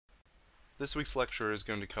This week's lecture is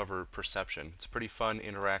going to cover perception. It's a pretty fun,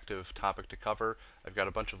 interactive topic to cover. I've got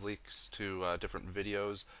a bunch of links to different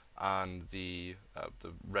videos on the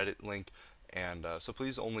Reddit link, and so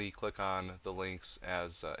please only click on the links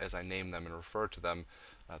as I name them and refer to them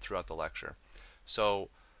throughout the lecture. So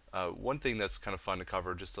one thing that's kind of fun to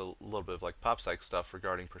cover, just a little bit of like pop psych stuff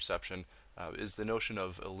regarding perception, is the notion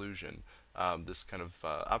of illusion. This kind of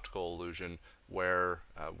optical illusion where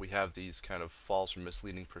we have these kind of false or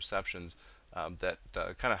misleading perceptions that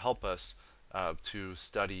kind of help us to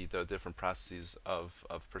study the different processes of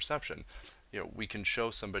perception. You know, we can show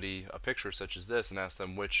somebody a picture such as this and ask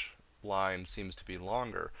them which line seems to be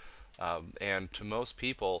longer. And to most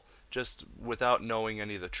people, just without knowing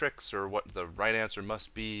any of the tricks or what the right answer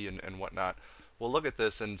must be and whatnot, we'll look at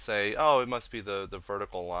this and say, oh, it must be the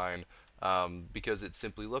vertical line because it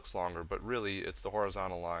simply looks longer, but really it's the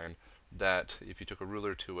horizontal line that, if you took a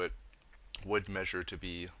ruler to it, would measure to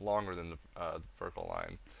be longer than the vertical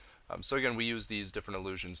line. So again, we use these different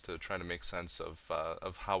illusions to try to make sense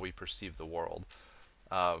of how we perceive the world.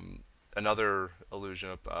 Another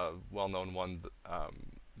illusion, a well-known one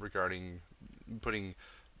regarding putting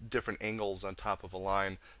different angles on top of a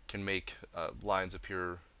line, can make lines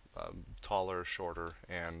appear taller, shorter,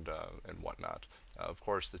 and whatnot. Of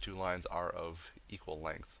course, the two lines are of equal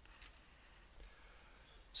length.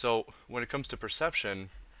 So when it comes to perception,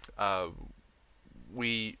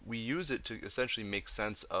 we use it to essentially make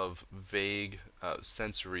sense of vague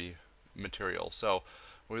sensory material. So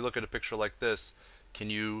when we look at a picture like this, can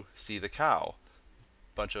you see the cow?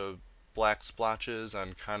 Bunch of black splotches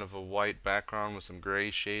on kind of a white background with some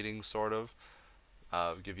gray shading, sort of.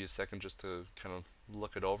 I'll give you a second just to kind of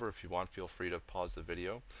look it over. If you want, feel free to pause the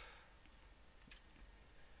video.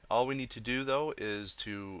 All we need to do, though, is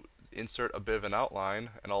to insert a bit of an outline,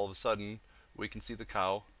 and all of a sudden we can see the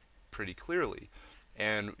cow pretty clearly.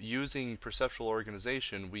 And using perceptual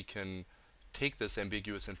organization, we can take this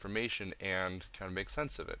ambiguous information and kind of make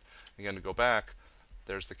sense of it. Again, to go back,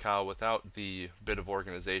 there's the cow without the bit of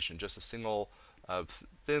organization, just a single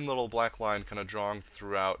thin little black line kind of drawn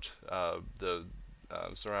throughout the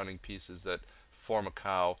surrounding pieces that form a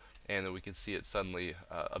cow, and then we can see it suddenly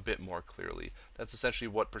a bit more clearly. That's essentially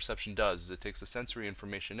what perception does, is it takes the sensory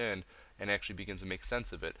information in and actually begins to make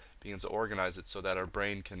sense of it, begins to organize it so that our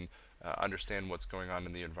brain can understand what's going on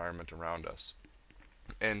in the environment around us.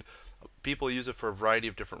 And people use it for a variety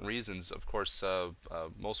of different reasons. Of course,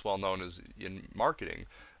 most well known is in marketing,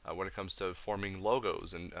 when it comes to forming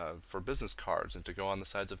logos and for business cards, and to go on the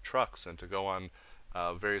sides of trucks, and to go on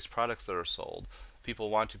various products that are sold.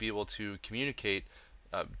 People want to be able to communicate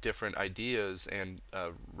different ideas and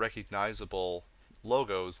recognizable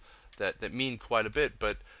logos that mean quite a bit,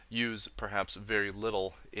 but use perhaps very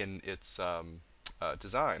little in its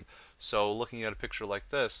design. So looking at a picture like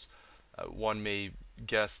this, one may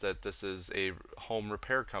guess that this is a home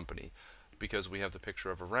repair company because we have the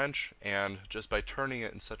picture of a wrench, and just by turning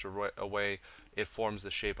it in such a way, it forms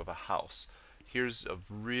the shape of a house. Here's a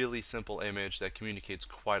really simple image that communicates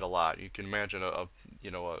quite a lot. You can imagine a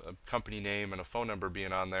company name and a phone number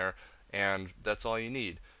being on there, and that's all you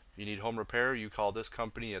need. If you need home repair, you call this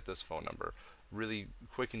company at this phone number. Really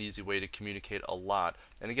quick and easy way to communicate a lot.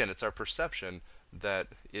 And again, it's our perception that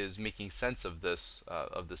is making sense of this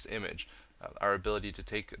image, our ability to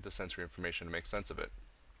take the sensory information and make sense of it.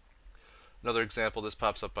 Another example, this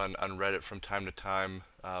pops up on Reddit from time to time.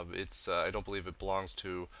 I don't believe it belongs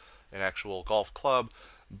to an actual golf club,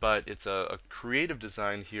 but it's a creative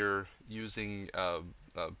design here using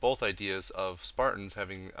both ideas of Spartans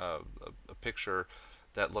having a picture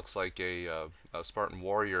that looks like a Spartan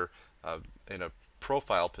warrior in a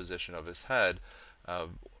profile position of his head,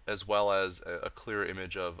 as well as a clear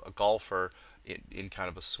image of a golfer in kind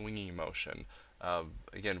of a swinging motion.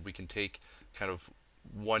 Again, we can take kind of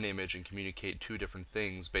one image and communicate two different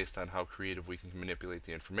things based on how creative we can manipulate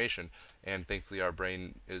the information, and thankfully our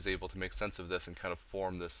brain is able to make sense of this and kind of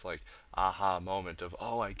form this like aha moment of,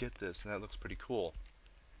 oh, I get this, and that looks pretty cool.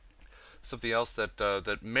 Something else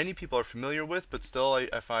that many people are familiar with, but still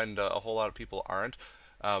I find a whole lot of people aren't.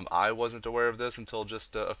 I wasn't aware of this until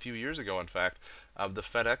just a few years ago, in fact. The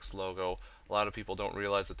FedEx logo, a lot of people don't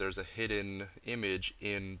realize that there's a hidden image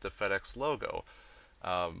in the FedEx logo.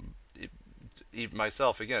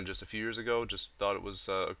 Myself, again, just a few years ago, just thought it was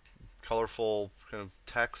colorful kind of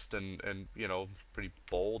text and pretty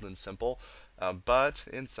bold and simple. But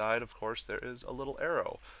inside, of course, there is a little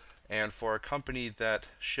arrow. And for a company that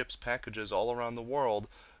ships packages all around the world,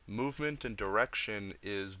 movement and direction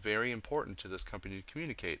is very important to this company to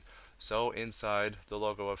communicate. So inside the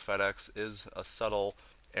logo of FedEx is a subtle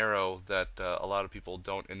arrow that a lot of people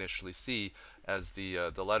don't initially see, as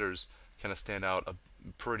the letters kind of stand out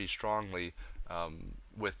pretty strongly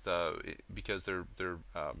with because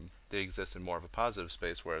they exist in more of a positive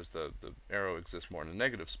space, whereas the arrow exists more in a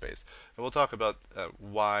negative space. And we'll talk about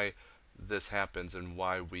why this happens and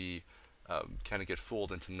why we kind of get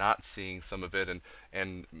fooled into not seeing some of it,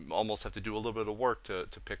 and almost have to do a little bit of work to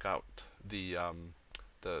pick out the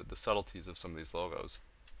subtleties of some of these logos.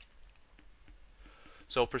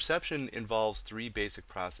 So perception involves three basic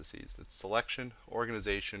processes: that's selection,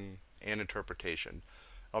 organization, and interpretation.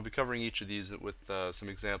 I'll be covering each of these with some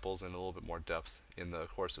examples and a little bit more depth in the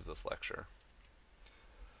course of this lecture.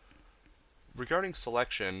 Regarding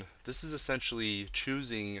selection, this is essentially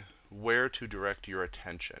choosing where to direct your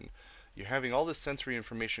attention. You're having all this sensory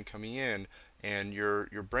information coming in, and your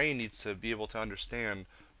brain needs to be able to understand,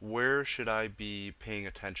 where should I be paying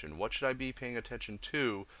attention? What should I be paying attention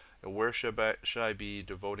to? And where should I be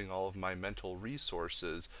devoting all of my mental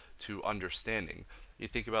resources to understanding? You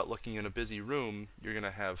think about looking in a busy room, you're going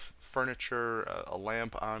to have furniture, a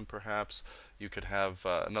lamp on perhaps, you could have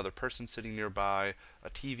another person sitting nearby, a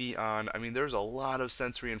TV on. I mean, there's a lot of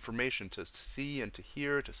sensory information to see and to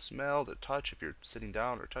hear, to smell, to touch if you're sitting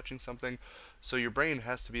down or touching something. So your brain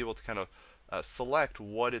has to be able to kind of select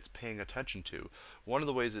what it's paying attention to. One of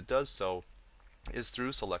the ways it does so is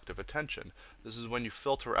through selective attention. This is when you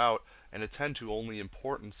filter out and attend to only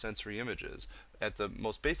important sensory images at the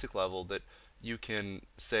most basic level, that you can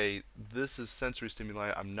say, this is sensory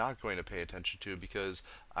stimuli I'm not going to pay attention to because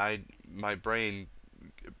my brain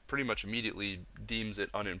pretty much immediately deems it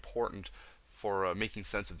unimportant for making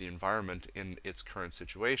sense of the environment in its current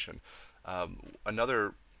situation.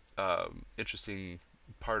 Another interesting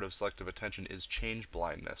part of selective attention is change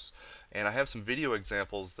blindness, and I have some video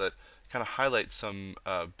examples that kind of highlight some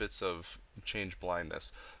bits of change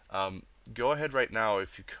blindness. Go ahead right now,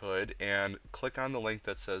 if you could, and click on the link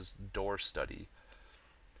that says door study.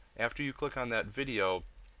 After you click on that video,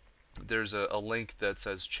 there's a link that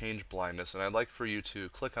says change blindness, and I'd like for you to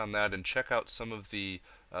click on that and check out some of the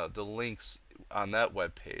links on that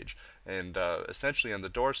web page. And essentially on the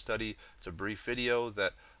door study, it's a brief video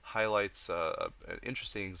that highlights an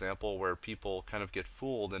interesting example where people kind of get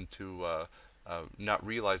fooled into not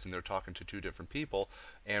realizing they're talking to two different people.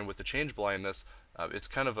 And with the change blindness, it's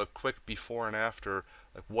kind of a quick before and after,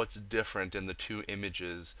 like what's different in the two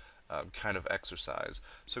images kind of exercise.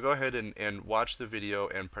 So go ahead and watch the video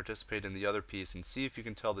and participate in the other piece and see if you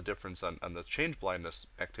can tell the difference on the change blindness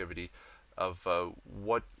activity of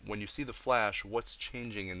when you see the flash, what's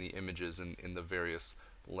changing in the images and in the various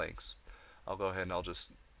links. I'll go ahead and I'll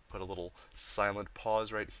just put a little silent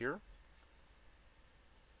pause right here.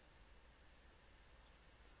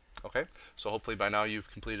 Okay, so hopefully by now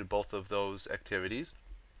you've completed both of those activities.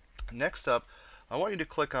 Next up, I want you to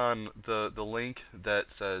click on the link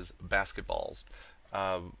that says basketballs.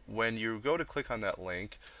 When you go to click on that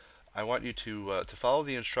link, I want you to follow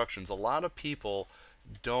the instructions. A lot of people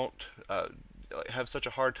don't have such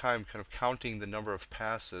a hard time kind of counting the number of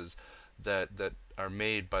passes that are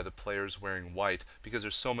made by the players wearing white, because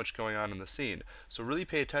there's so much going on in the scene. So really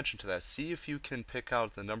pay attention to that. See if you can pick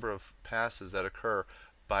out the number of passes that occur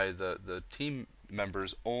by the team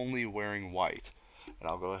members only wearing white. And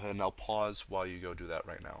I'll go ahead and I'll pause while you go do that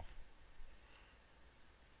right now.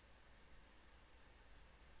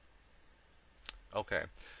 Okay,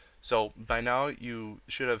 so by now you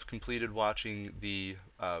should have completed watching the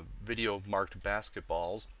video marked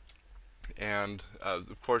basketballs, and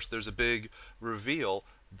of course there's a big reveal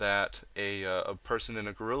that a person in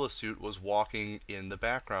a gorilla suit was walking in the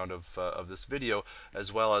background of this video,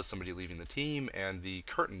 as well as somebody leaving the team and the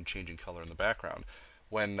curtain changing color in the background.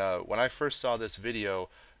 When I first saw this video,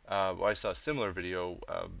 well, I saw a similar video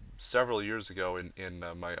several years ago in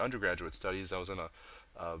my undergraduate studies. I was in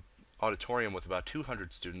a auditorium with about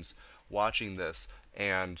 200 students watching this,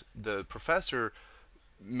 and the professor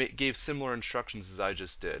gave similar instructions as I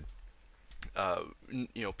just did. You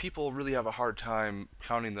know, people really have a hard time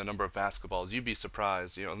counting the number of basketballs. You'd be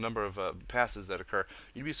surprised, you know, the number of passes that occur.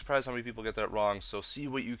 You'd be surprised how many people get that wrong, so see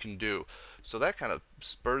what you can do. So that kind of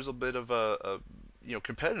spurs a bit of a you know,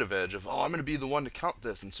 competitive edge of, oh, I'm going to be the one to count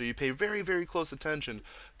this. And so you pay very, very close attention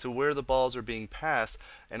to where the balls are being passed,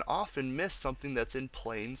 and often miss something that's in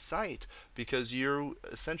plain sight, because you're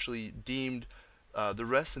essentially deemed the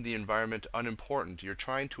rest of the environment unimportant. You're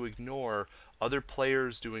trying to ignore other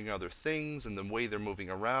players doing other things and the way they're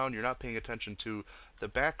moving around. You're not paying attention to the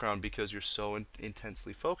background because you're so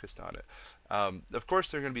intensely focused on it. Of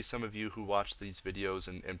course, there are going to be some of you who watched these videos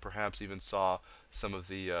and perhaps even saw some of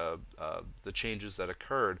the changes that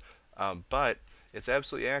occurred, but it's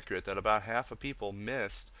absolutely accurate that about half of people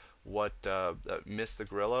missed missed the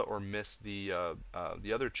gorilla or missed the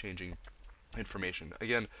other changing information.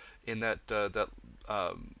 Again, in that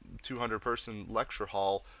 200-person lecture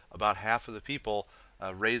hall, about half of the people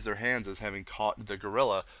raised their hands as having caught the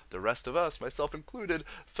gorilla. The rest of us, myself included,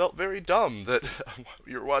 felt very dumb that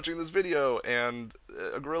you're watching this video and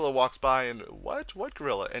a gorilla walks by and what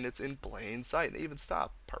gorilla? And it's in plain sight. And they even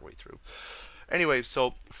stop partway through. Anyway,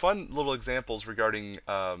 so fun little examples regarding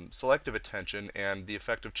selective attention and the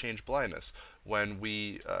effect of change blindness. When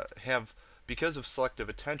we have, because of selective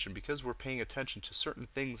attention, because we're paying attention to certain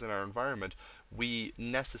things in our environment, we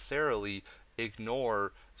necessarily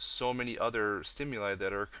ignore so many other stimuli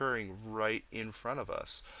that are occurring right in front of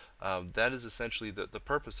us. That is essentially the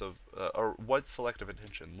purpose of, or what selective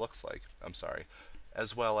attention looks like, I'm sorry,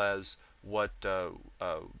 as well as what the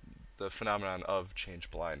phenomenon of change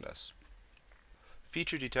blindness.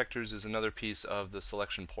 Feature detectors is another piece of the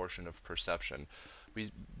selection portion of perception. We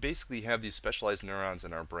basically have these specialized neurons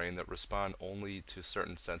in our brain that respond only to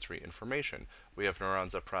certain sensory information. We have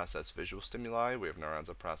neurons that process visual stimuli, we have neurons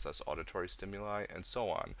that process auditory stimuli, and so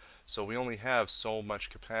on. So we only have so much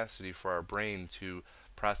capacity for our brain to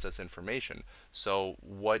process information. So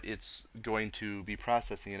what it's going to be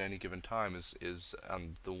processing at any given time is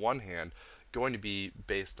on the one hand, going to be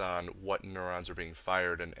based on what neurons are being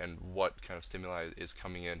fired and what kind of stimuli is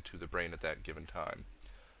coming into the brain at that given time.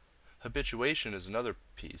 Habituation is another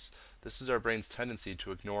piece. This is our brain's tendency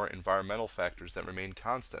to ignore environmental factors that remain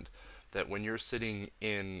constant. That when you're sitting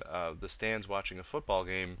in the stands watching a football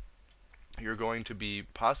game, you're going to be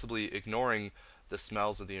possibly ignoring the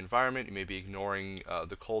smells of the environment. You may be ignoring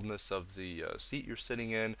the coldness of the seat you're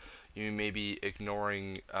sitting in. You may be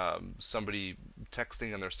ignoring somebody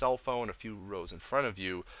texting on their cell phone a few rows in front of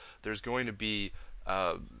you. There's going to be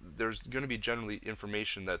generally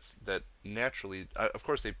information that naturally, of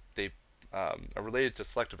course, they are related to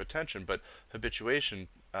selective attention, but habituation,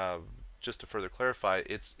 just to further clarify,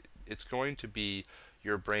 it's going to be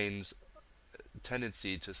your brain's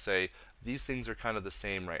tendency to say these things are kind of the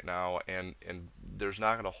same right now, and there's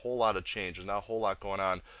not a whole lot of change, there's not a whole lot going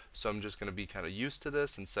on, so I'm just going to be kind of used to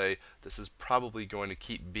this and say this is probably going to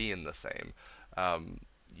keep being the same.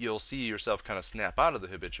 You'll see yourself kind of snap out of the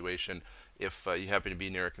habituation if you happen to be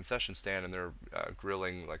near a concession stand and they're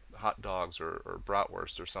grilling like hot dogs or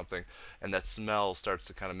bratwurst or something, and that smell starts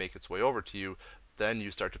to kind of make its way over to you. Then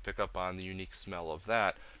you start to pick up on the unique smell of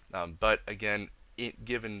that. But again,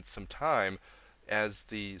 given some time, as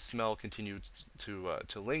the smell continues to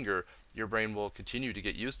linger, your brain will continue to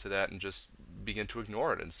get used to that and just begin to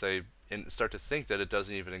ignore it and start to think that it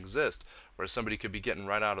doesn't even exist. Whereas somebody could be getting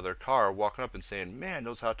right out of their car, walking up and saying, "Man,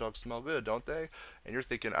 those hot dogs smell good, don't they?" And you're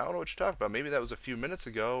thinking, "I don't know what you're talking about. Maybe that was a few minutes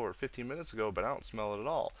ago or 15 minutes ago, but I don't smell it at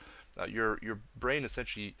all." Your brain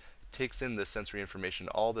essentially takes in this sensory information,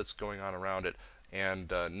 all that's going on around it,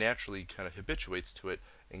 and naturally kind of habituates to it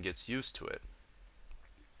and gets used to it.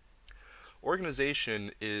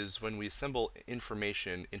 Organization is when we assemble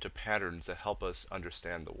information into patterns that help us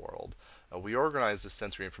understand the world. We organize this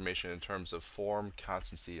sensory information in terms of form,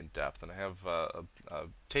 constancy, and depth. And I have a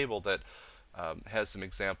table that has some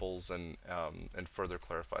examples and further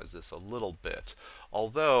clarifies this a little bit.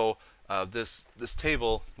 Although this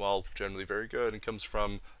table, while generally very good and comes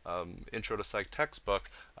from IntroPsych textbook,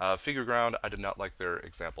 Figure Ground, I did not like their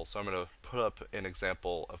example. So I'm going to put up an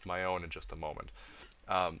example of my own in just a moment.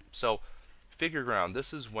 So figure ground,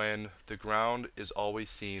 this is when the ground is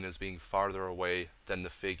always seen as being farther away than the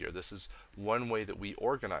figure. This is one way that we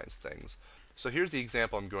organize things. So here's the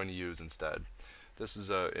example I'm going to use instead. This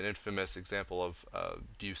is an infamous example of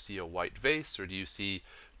do you see a white vase, or do you see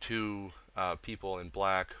two people in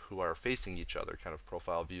black who are facing each other, kind of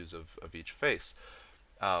profile views of each face.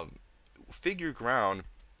 Figure ground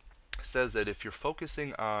says that if you're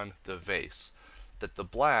focusing on the vase, that the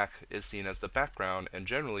black is seen as the background and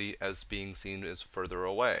generally as being seen as further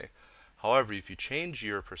away. However, if you change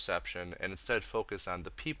your perception and instead focus on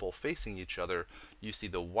the people facing each other, you see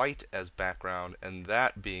the white as background and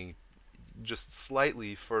that being just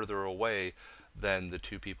slightly further away than the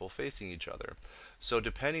two people facing each other. So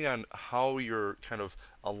depending on how you're kind of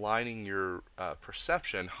aligning your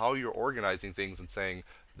perception, how you're organizing things and saying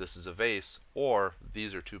this is a vase or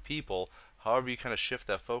these are two people, however you kind of shift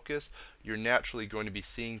that focus, you're naturally going to be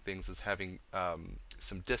seeing things as having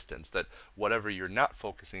some distance, that whatever you're not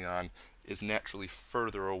focusing on is naturally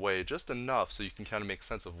further away, just enough so you can kind of make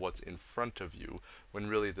sense of what's in front of you, when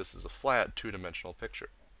really this is a flat two-dimensional picture.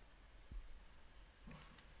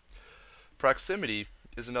 Proximity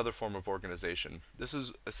is another form of organization. This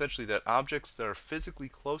is essentially that objects that are physically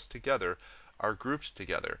close together are grouped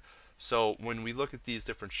together. So when we look at these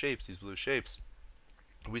different shapes, these blue shapes,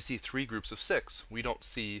 we see 3 groups of 6. We don't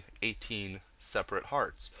see 18 separate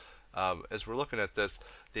hearts. As we're looking at this,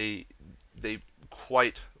 they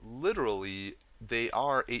quite literally, they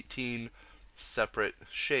are 18 separate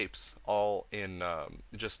shapes, all in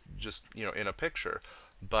just in a picture.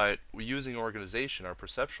 But using organization, our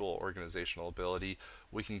perceptual organizational ability,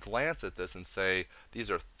 we can glance at this and say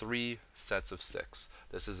these are 3 sets of 6.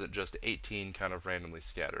 This isn't just 18 kind of randomly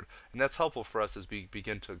scattered, and that's helpful for us as we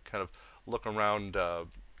begin to kind of look around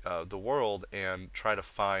the world and try to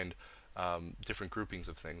find different groupings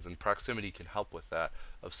of things. And proximity can help with that,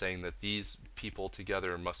 of saying that these people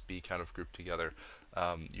together must be kind of grouped together.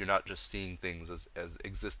 You're not just seeing things as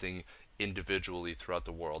existing individually throughout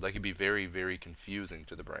the world. That can be very, very confusing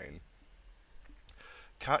to the brain.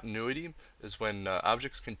 Continuity is when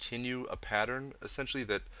objects continue a pattern, essentially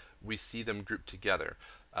that we see them grouped together.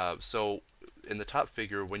 So in the top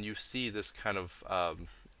figure, when you see this kind of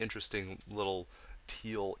interesting little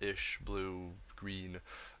teal-ish blue-green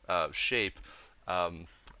shape, a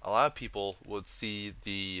lot of people would see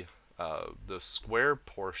the square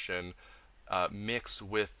portion mix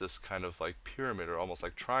with this kind of like pyramid or almost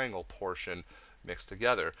like triangle portion mixed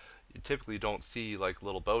together. You typically don't see like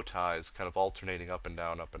little bow ties kind of alternating up and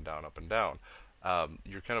down, up and down, up and down.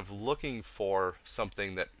 You're kind of looking for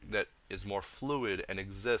something that is more fluid and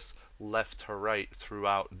exists left to right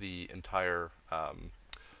throughout the entire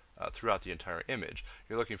image.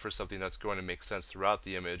 You're looking for something that's going to make sense throughout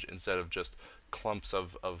the image instead of just clumps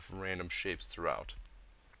of random shapes throughout.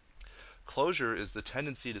 Closure is the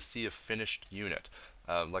tendency to see a finished unit,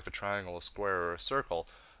 like a triangle, a square, or a circle,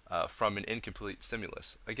 from an incomplete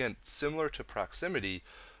stimulus. Again, similar to proximity,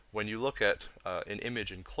 when you look at an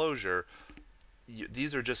image in closure,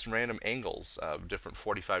 these are just random angles, different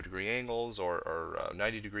 45-degree angles or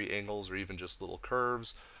 90-degree angles, or even just little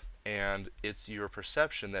curves, and it's your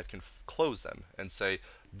perception that can close them and say,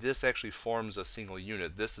 this actually forms a single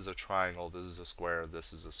unit. This is a triangle, this is a square,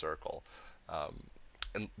 this is a circle.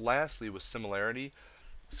 And lastly, with similarity,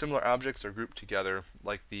 similar objects are grouped together,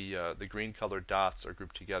 like the green colored dots are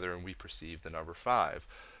grouped together, and we perceive the number 5.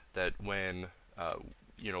 That when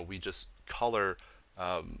we just color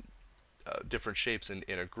different shapes in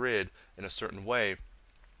a grid in a certain way,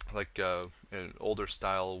 like an older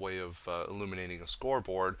style way of illuminating a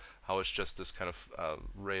scoreboard, how it's just this kind of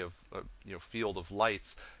ray of field of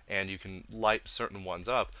lights, and you can light certain ones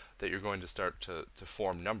up, that you're going to start to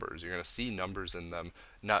form numbers. You're going to see numbers in them,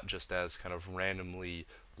 not just as kind of randomly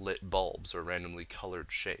lit bulbs or randomly colored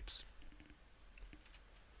shapes.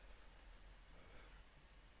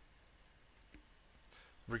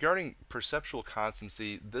 Regarding perceptual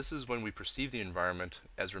constancy, this is when we perceive the environment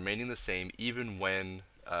as remaining the same even when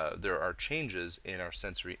there are changes in our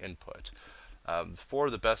sensory input. 4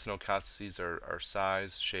 of the best known constancies are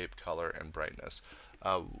size, shape, color, and brightness.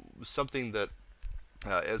 Something that,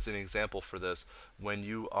 as an example for this, when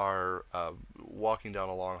you are walking down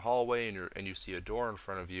a long hallway and you see a door in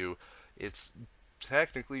front of you, it's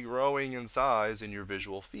technically growing in size in your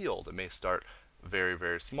visual field. It may start very,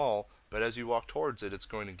 very small, but as you walk towards it, it's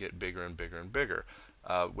going to get bigger and bigger and bigger.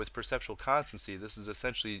 With perceptual constancy, this is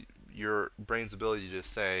essentially your brain's ability to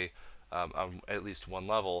say, on at least one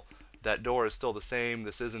level, that door is still the same.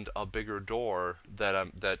 This isn't a bigger door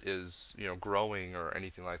that is growing or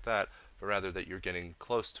anything like that, but rather that you're getting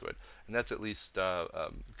close to it. And that's at least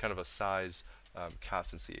kind of a size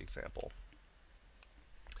constancy example.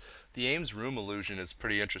 The Ames room illusion is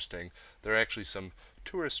pretty interesting. There are actually some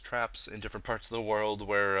tourist traps in different parts of the world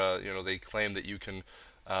where they claim that you can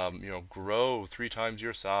grow 3 times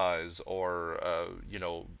your size, or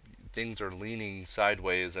things are leaning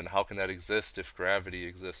sideways, and how can that exist if gravity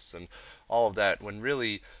exists, and all of that, when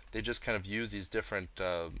really they just kind of use these different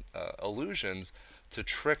illusions to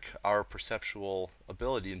trick our perceptual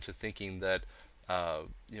ability into thinking that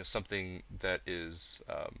something that is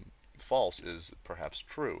false is perhaps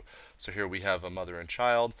true. So here we have a mother and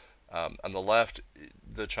child. On the left,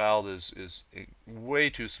 the child is way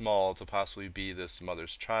too small to possibly be this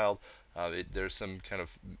mother's child. There's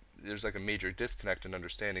like a major disconnect in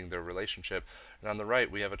understanding their relationship. And on the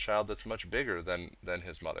right, we have a child that's much bigger than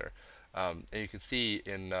his mother. And you can see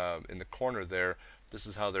in the corner there, this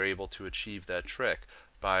is how they're able to achieve that trick,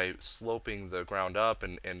 by sloping the ground up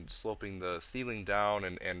and sloping the ceiling down,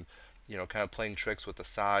 and kind of playing tricks with the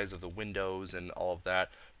size of the windows and all of that.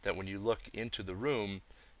 That when you look into the room,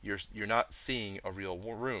 you're not seeing a real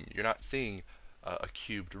room. You're not seeing a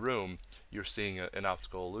cubed room. You're seeing an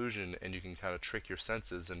optical illusion, and you can kind of trick your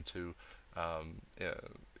senses into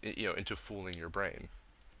into fooling your brain.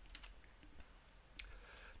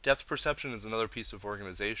 Depth perception is another piece of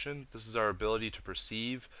organization. This is our ability to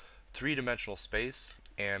perceive 3-dimensional space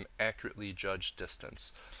and accurately judge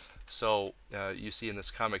distance. So you see in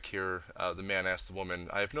this comic here, the man asks the woman,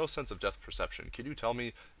 "I have no sense of depth perception. Could you tell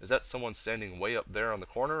me, is that someone standing way up there on the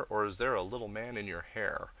corner, or is there a little man in your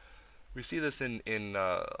hair?" We see this in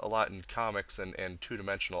a lot in comics and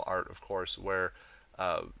two-dimensional art, of course, where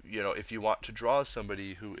if you want to draw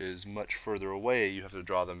somebody who is much further away, you have to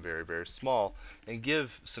draw them very, very small and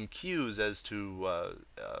give some cues as to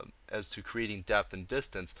creating depth and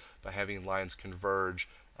distance by having lines converge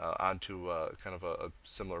onto kind of a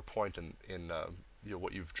similar point in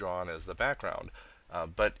what you've drawn as the background.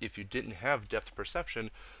 But if you didn't have depth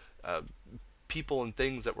perception, uh, people and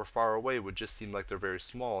things that were far away would just seem like they're very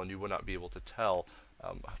small, and you would not be able to tell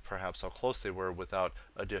perhaps how close they were without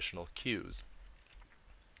additional cues.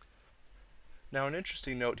 Now, an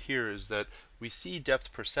interesting note here is that we see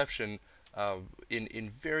depth perception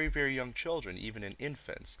in very, very young children, even in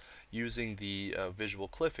infants, using the visual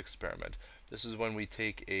cliff experiment. This is when we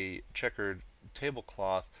take a checkered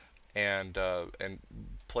tablecloth and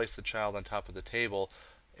place the child on top of the table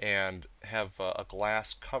and have a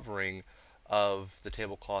glass covering of the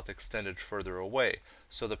tablecloth extended further away.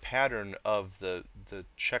 So the pattern of the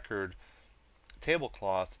checkered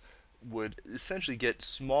tablecloth would essentially get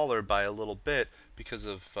smaller by a little bit because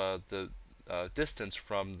of the distance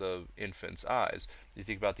from the infant's eyes. You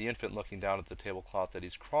think about the infant looking down at the tablecloth that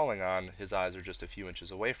he's crawling on, his eyes are just a few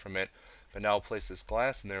inches away from it, but now place this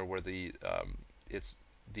glass in there where the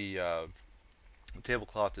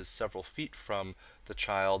tablecloth is several feet from the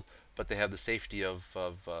child, but they have the safety of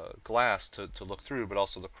glass to look through, but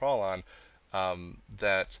also to crawl on,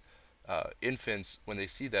 that infants, when they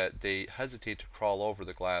see that, they hesitate to crawl over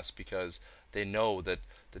the glass because they know that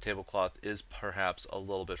the tablecloth is perhaps a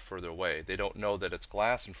little bit further away. They don't know that it's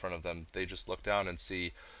glass in front of them. They just look down and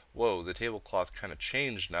see, whoa, the tablecloth kind of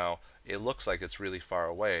changed now. It looks like it's really far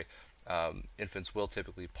away. Infants will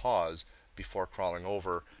typically pause before crawling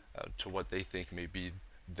over to what they think may be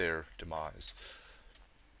their demise.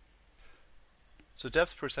 So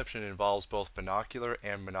depth perception involves both binocular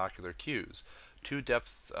and monocular cues. Two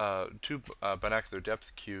binocular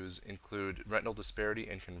depth cues include retinal disparity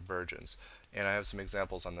and convergence, and I have some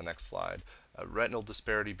examples on the next slide. Retinal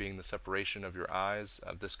disparity being the separation of your eyes.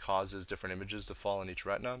 This causes different images to fall in each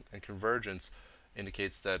retina, and convergence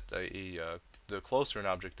indicates that the closer an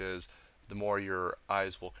object is, the more your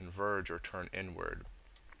eyes will converge or turn inward.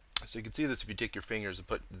 So you can see this if you take your fingers and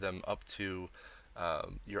put them up to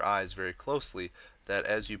your eyes very closely, that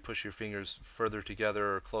as you push your fingers further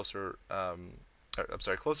together or closer,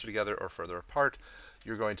 closer together or further apart,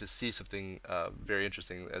 you're going to see something very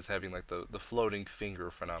interesting as having like the floating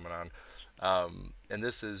finger phenomenon. And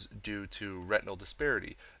this is due to retinal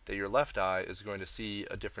disparity, that your left eye is going to see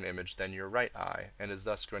a different image than your right eye, and is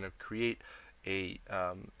thus going to create a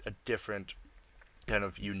different kind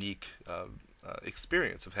of unique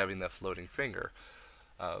experience of having that floating finger.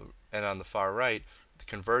 And on the far right, the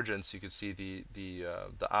convergence, you can see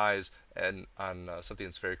the eyes, and on something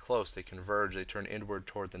that's very close, they converge, they turn inward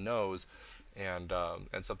toward the nose, and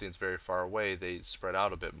something that's very far away, they spread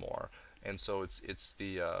out a bit more. And so it's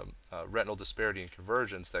the retinal disparity and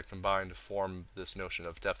convergence that combine to form this notion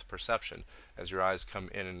of depth perception, as your eyes come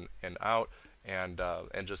in and out, and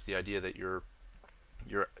just the idea that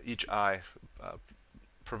each eye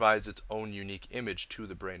provides its own unique image to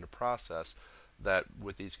the brain to process, that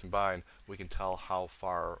with these combined, we can tell how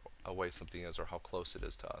far away something is or how close it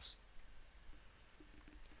is to us.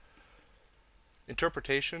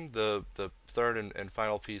 Interpretation, the third and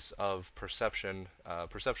final piece of perception,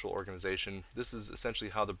 perceptual organization. This is essentially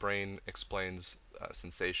how the brain explains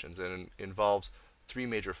sensations, and it involves three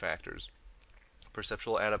major factors.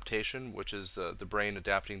 Perceptual adaptation, which is the brain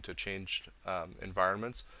adapting to changed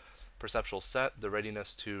environments. Perceptual set, the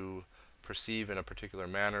readiness to perceive in a particular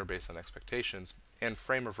manner based on expectations. And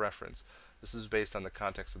frame of reference. This is based on the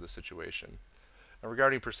context of the situation. Now,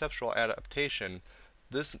 regarding perceptual adaptation,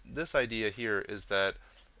 this idea here is that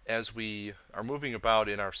as we are moving about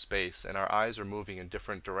in our space and our eyes are moving in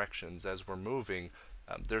different directions as we're moving,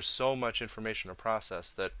 there's so much information to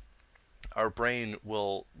process that our brain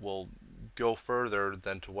will go further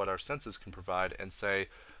than to what our senses can provide and say,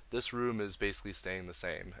 this room is basically staying the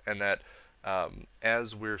same, and that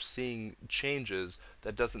as we're seeing changes,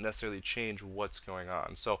 that doesn't necessarily change what's going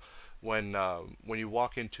on. So when you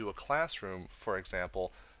walk into a classroom, for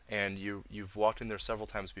example, and you've walked in there several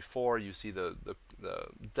times before, you see the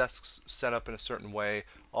desks set up in a certain way,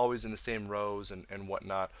 always in the same rows and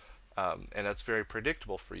whatnot, and that's very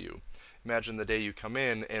predictable for you. Imagine the day you come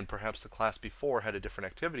in and perhaps the class before had a different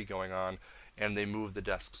activity going on, and they moved the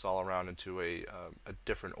desks all around into a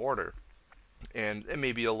different order. And it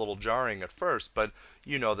may be a little jarring at first, but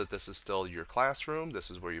you know that this is still your classroom, this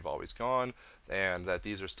is where you've always gone, and that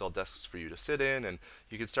these are still desks for you to sit in, and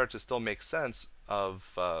you can start to still make sense of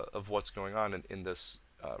what's going on in this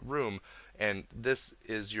room. And this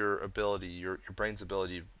is your ability, your brain's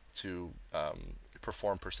ability to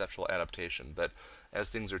perform perceptual adaptation, that as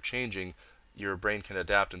things are changing, your brain can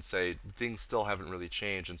adapt and say things still haven't really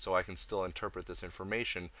changed, and so I can still interpret this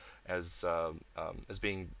information as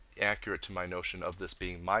being accurate to my notion of this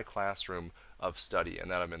being my classroom of study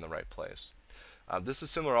and that I'm in the right place. This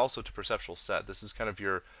is similar also to perceptual set. This is kind of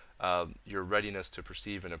your readiness to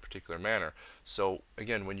perceive in a particular manner. So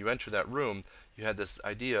again, when you enter that room, you had this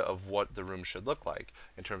idea of what the room should look like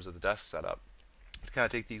in terms of the desk setup. To kind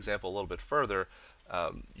of take the example a little bit further,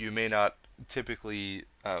 you may not typically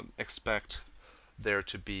expect there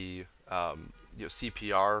to be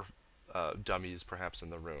CPR dummies perhaps in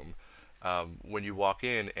the room. When you walk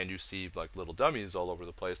in and you see like little dummies all over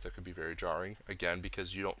the place, that could be very jarring, again,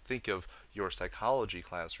 because you don't think of your psychology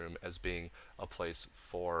classroom as being a place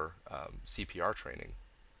for CPR training.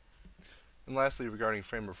 And lastly, regarding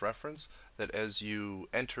frame of reference, that as you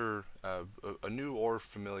enter a new or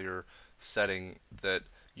familiar setting, that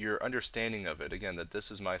your understanding of it, again, that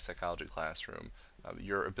this is my psychology classroom,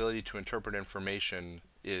 your ability to interpret information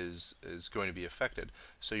is going to be affected.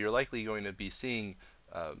 So you're likely going to be seeing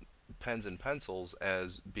pens and pencils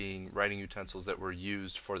as being writing utensils that were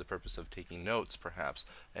used for the purpose of taking notes, perhaps,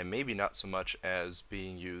 and maybe not so much as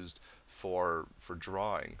being used for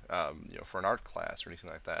drawing, for an art class or anything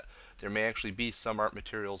like that. There may actually be some art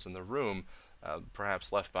materials in the room,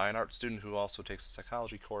 perhaps left by an art student who also takes a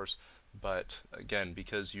psychology course, but again,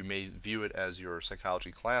 because you may view it as your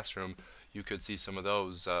psychology classroom, you could see some of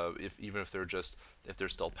those, even if they're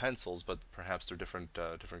still pencils, but perhaps they're different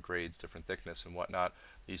grades, different thickness and whatnot.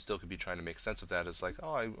 You still could be trying to make sense of that as like,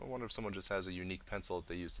 oh, I wonder if someone just has a unique pencil that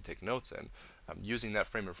they use to take notes in. Using that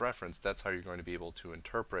frame of reference, that's how you're going to be able to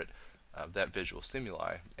interpret that visual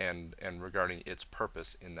stimuli and regarding its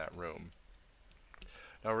purpose in that room.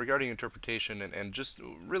 Now, regarding interpretation and just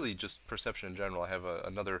really just perception in general, I have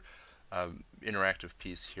another interactive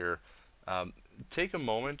piece here. Take a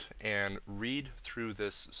moment and read through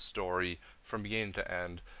this story from beginning to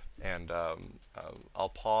end, and I'll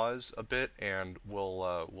pause a bit and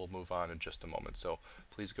we'll move on in just a moment. So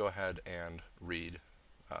please go ahead and read,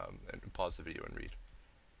 and pause the video and read.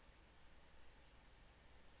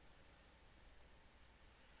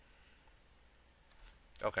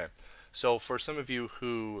 Okay, so for some of you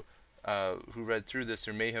who read through this,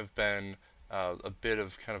 there may have been a bit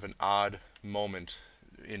of kind of an odd moment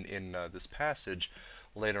in this passage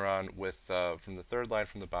later on with from the third line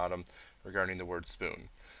from the bottom regarding the word spoon.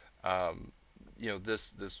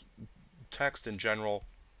 This text in general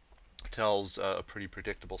tells a pretty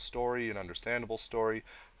predictable story, an understandable story.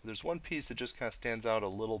 There's one piece that just kind of stands out a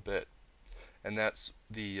little bit, and that's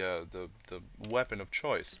the weapon of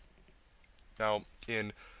choice. Now,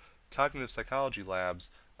 in cognitive psychology labs,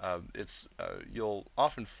 you'll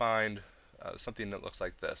often find something that looks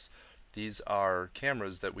like this. These are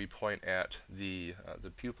cameras that we point at the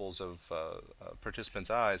pupils of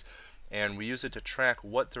participants' eyes, and we use it to track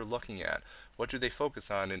what they're looking at. What do they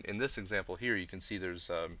focus on? In this example here, you can see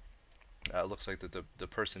there's looks like that the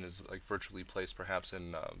person is like virtually placed perhaps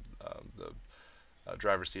in the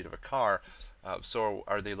driver's seat of a car. So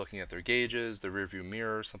are they looking at their gauges, the rearview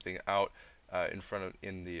mirror, something out in front of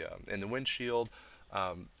in the windshield?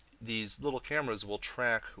 These little cameras will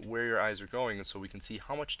track where your eyes are going, and so we can see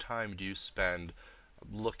how much time do you spend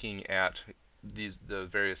looking at the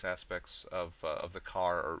various aspects of the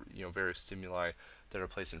car, or various stimuli that are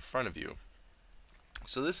placed in front of you.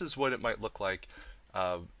 So this is what it might look like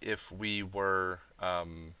if we were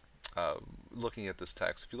looking at this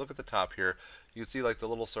text. If you look at the top here, you can see like the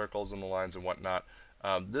little circles and the lines and whatnot.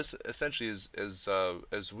 This essentially is,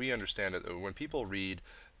 as we understand it, when people read,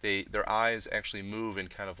 their eyes actually move in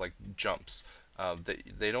kind of like jumps.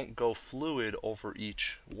 They don't go fluid over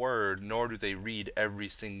each word, nor do they read every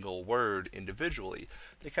single word individually.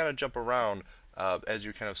 They kind of jump around as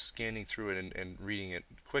you're kind of scanning through it and reading it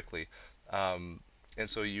quickly. And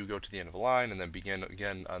so you go to the end of a line and then begin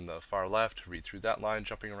again on the far left, read through that line,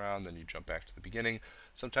 jumping around, then you jump back to the beginning.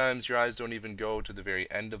 Sometimes your eyes don't even go to the very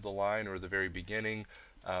end of the line or the very beginning,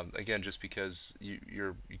 again, just because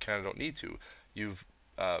you kind of don't need to. You've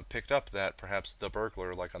picked up that perhaps the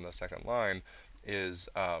burglar, like on the second line, is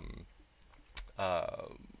that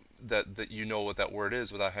you know what that word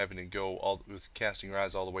is without having to go with casting your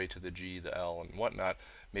eyes all the way to the G, the L, and whatnot.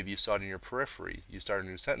 Maybe you saw it in your periphery. You start a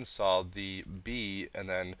new sentence, saw the B, and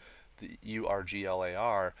then the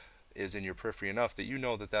URGLAR. is in your periphery enough that you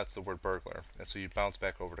know that that's the word burglar, and so you bounce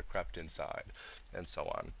back over to crept inside, and so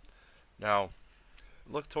on. Now,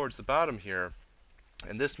 look towards the bottom here,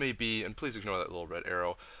 and this may be, and please ignore that little red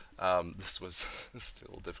arrow. This was this is a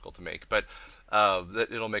little difficult to make, but that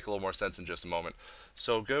it'll make a little more sense in just a moment.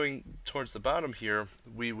 So going towards the bottom here,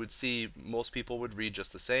 we would see most people would read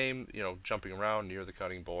just the same, jumping around near the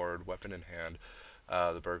cutting board, weapon in hand.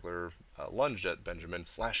 The burglar lunged at Benjamin,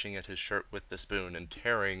 slashing at his shirt with the spoon and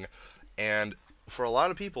tearing. And for a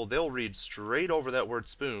lot of people, they'll read straight over that word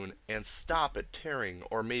spoon and stop at tearing,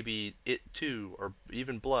 or maybe it too, or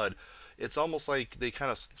even blood. It's almost like they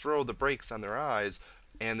kind of throw the brakes on their eyes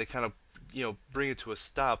and they kind of bring it to a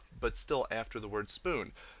stop, but still after the word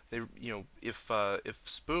spoon. They if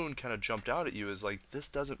spoon kind of jumped out at you as like, this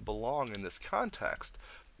doesn't belong in this context.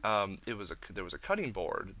 There was a cutting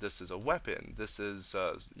board. This is a weapon. This is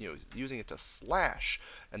using it to slash,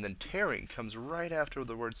 and then tearing comes right after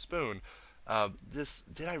the word spoon.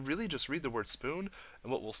 Did I really just read the word spoon?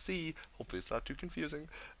 And what we'll see, hopefully it's not too confusing,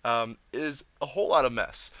 is a whole lot of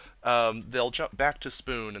mess. They'll jump back to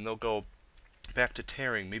spoon, and they'll go back to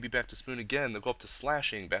tearing, maybe back to spoon again. They'll go up to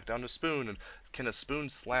slashing, back down to spoon, and can a spoon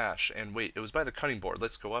slash? And wait, it was by the cutting board.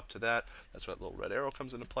 Let's go up to that. That's where that little red arrow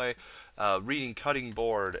comes into play. Reading cutting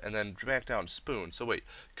board, and then back down spoon. So wait,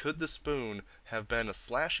 could the spoon have been a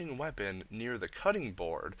slashing weapon near the cutting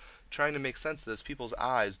board? Trying to make sense of this, people's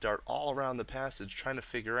eyes dart all around the passage, trying to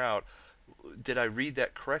figure out, did I read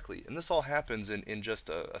that correctly? And this all happens in just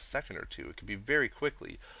a second or two. It could be very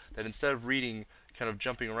quickly. That instead of reading, kind of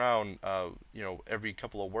jumping around, every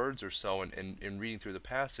couple of words or so and reading through the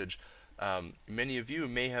passage, many of you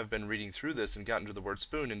may have been reading through this and gotten to the word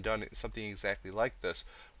spoon and done something exactly like this,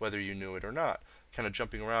 whether you knew it or not. Kind of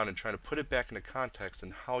jumping around and trying to put it back into context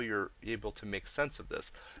and how you're able to make sense of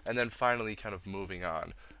this. And then finally kind of moving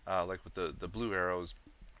on, like with the blue arrows,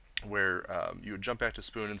 where you would jump back to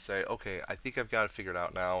spoon and say, okay, I think I've got it figured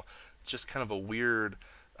out now. It's just kind of a weird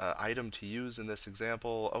item to use in this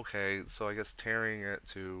example. Okay, so I guess tearing it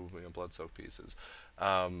to blood-soaked pieces.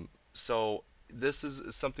 So this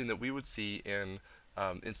is something that we would see in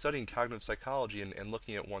studying cognitive psychology and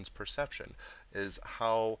looking at one's perception, is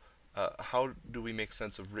how do we make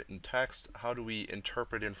sense of written text? How do we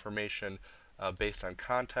interpret information based on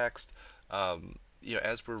context?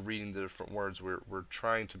 As we're reading the different words, we're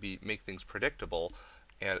trying to make things predictable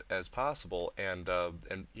as possible, and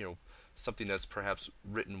something that's perhaps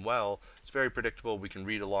written well, it's very predictable. We can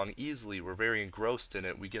read along easily. We're very engrossed in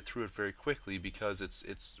it. We get through it very quickly because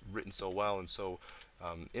it's written so well and so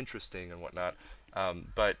interesting and whatnot.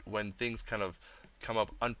 But when things kind of come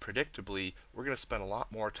up unpredictably, we're going to spend a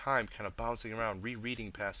lot more time kind of bouncing around,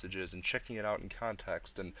 rereading passages and checking it out in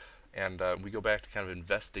context, and we go back to kind of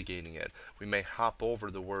investigating it. We may hop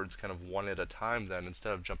over the words kind of one at a time then,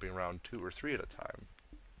 instead of jumping around two or three at a time.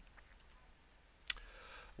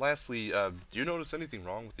 Lastly, do you notice anything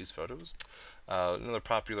wrong with these photos? Another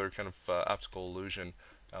popular kind of optical illusion.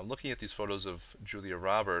 Looking at these photos of Julia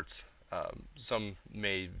Roberts, some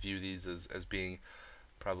may view these as being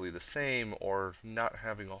probably the same or not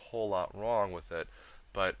having a whole lot wrong with it,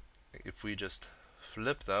 but if we just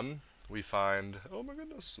flip them, we find, oh my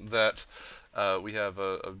goodness, that we have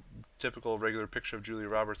a typical regular picture of Julia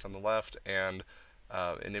Roberts on the left and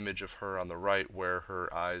an image of her on the right where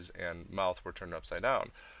her eyes and mouth were turned upside down.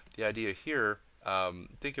 The idea here,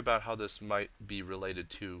 think about how this might be related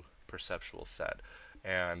to perceptual set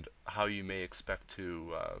and how you may expect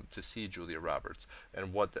to see Julia Roberts,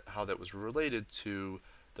 and how that was related to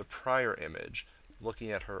the prior image,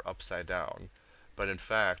 looking at her upside down. But in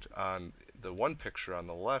fact, on the one picture on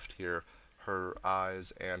the left here, her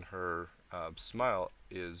eyes and her smile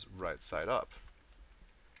is right side up.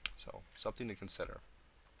 So something to consider.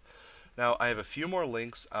 Now I have a few more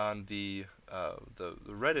links on the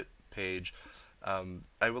Reddit page.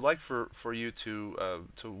 I would like for you to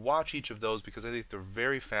watch each of those because I think they're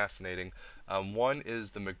very fascinating. One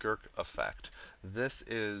is the McGurk effect. This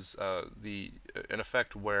is an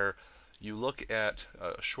effect where you look at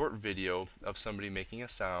a short video of somebody making a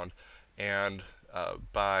sound, and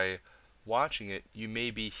by watching it, you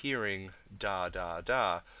may be hearing da da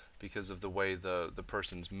da because of the way the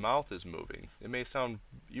person's mouth is moving. It may sound,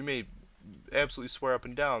 you may absolutely swear up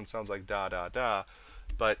and down, sounds like da da da,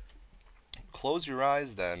 but close your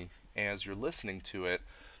eyes then as you're listening to it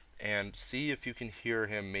and see if you can hear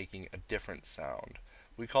him making a different sound.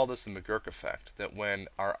 We call this the McGurk effect, that when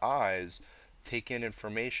our eyes take in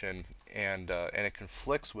information and it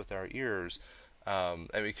conflicts with our ears, I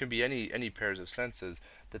mean, it can be any pairs of senses,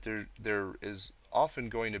 that there is often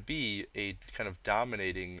going to be a kind of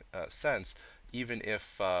dominating sense, even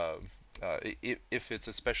if if it's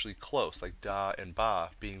especially close, like da and ba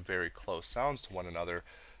being very close sounds to one another,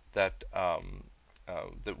 that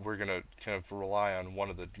that we're going to kind of rely on one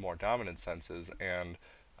of the more dominant senses, and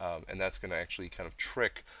that's going to actually kind of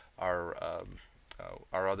trick our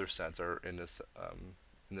other sense, or in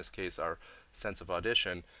this case, our sense of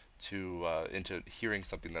audition, to into hearing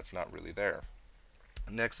something that's not really there.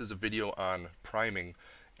 Next is a video on priming,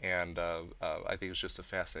 and I think it's just a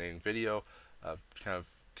fascinating video, kind of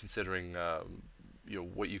considering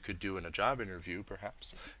what you could do in a job interview,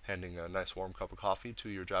 perhaps handing a nice warm cup of coffee to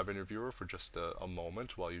your job interviewer for just a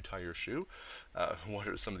moment while you tie your shoe. What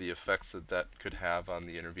are some of the effects that that could have on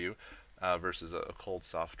the interview versus a cold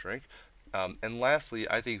soft drink? And lastly,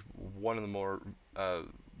 I think one of the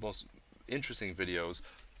most interesting videos.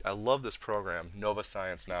 I love this program, Nova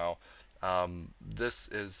Science Now. This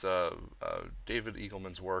is David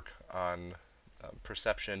Eagleman's work on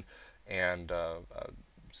perception and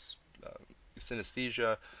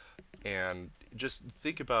synesthesia, and just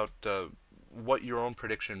think about what your own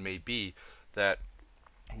prediction may be, that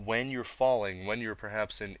when you're falling, when you're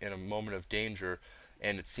perhaps in a moment of danger,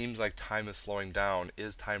 and it seems like time is slowing down,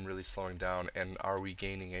 is time really slowing down, and are we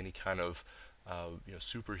gaining any kind of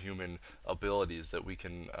superhuman abilities that we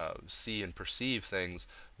can see and perceive things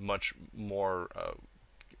much more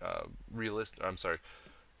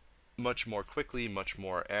much more quickly, much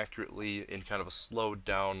more accurately, in kind of a slowed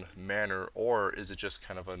down manner, or is it just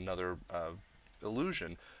kind of another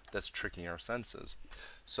illusion that's tricking our senses?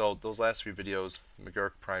 So those last three videos,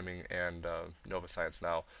 McGurk Priming and Nova Science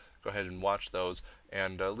Now, go ahead and watch those,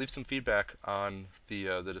 and leave some feedback on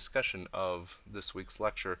the discussion of this week's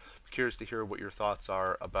lecture. I'm curious to hear what your thoughts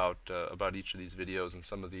are about each of these videos and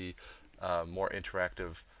some of the more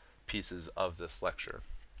interactive pieces of this lecture.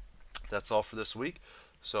 That's all for this week.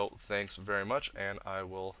 So thanks very much, and I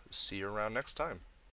will see you around next time.